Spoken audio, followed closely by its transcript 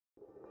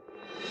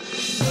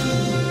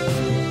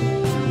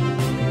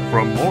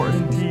From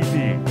Morton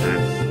TV,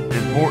 this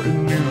is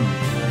Morton News.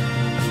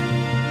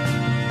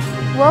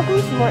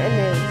 Welcome to Morton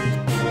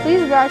News.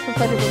 Please rise for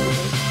Pledge of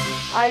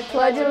Allegiance. I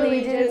pledge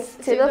allegiance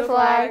to the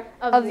flag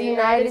of the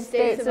United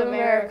States of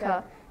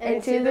America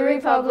and to the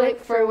republic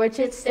for which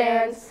it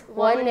stands,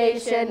 one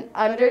nation,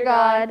 under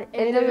God,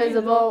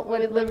 indivisible,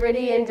 with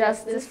liberty and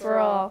justice for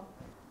all.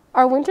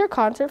 Our winter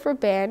concert for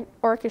band,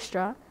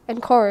 orchestra,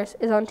 and chorus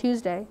is on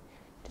Tuesday,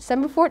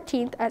 December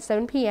 14th at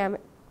 7 p.m.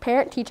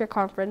 Parent-teacher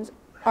conference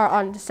are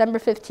on December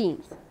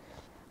 15th.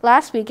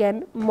 Last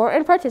weekend,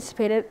 Morton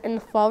participated in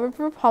the Fall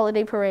River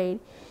Holiday Parade.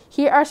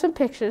 Here are some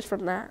pictures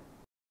from that.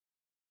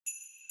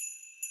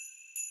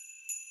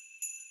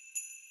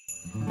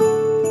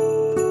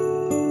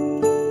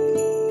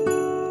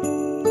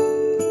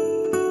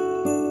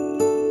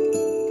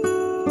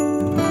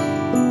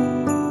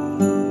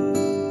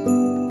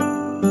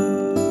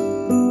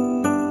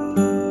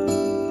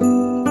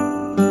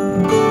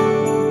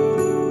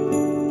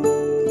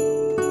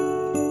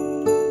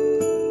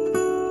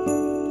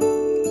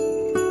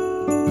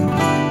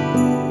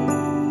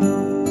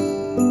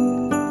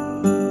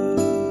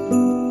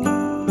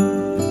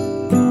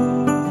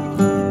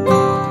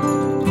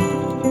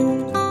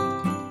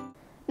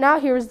 Now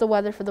here is the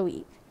weather for the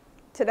week.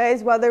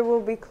 Today's weather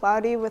will be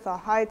cloudy with a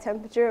high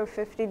temperature of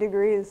 50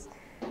 degrees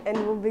and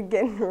will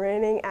begin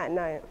raining at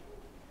night.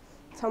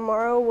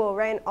 Tomorrow will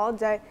rain all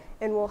day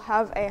and will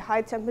have a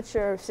high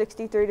temperature of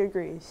 63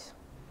 degrees.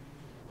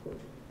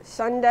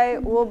 Sunday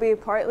will be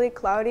partly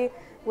cloudy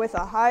with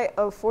a high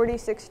of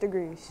 46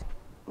 degrees.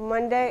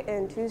 Monday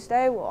and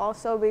Tuesday will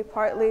also be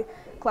partly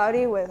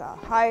cloudy with a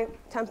high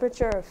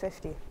temperature of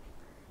 50.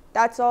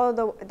 That's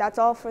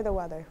all for the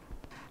weather.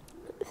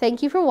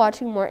 Thank you for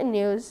watching Morton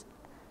News.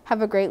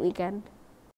 Have a great weekend.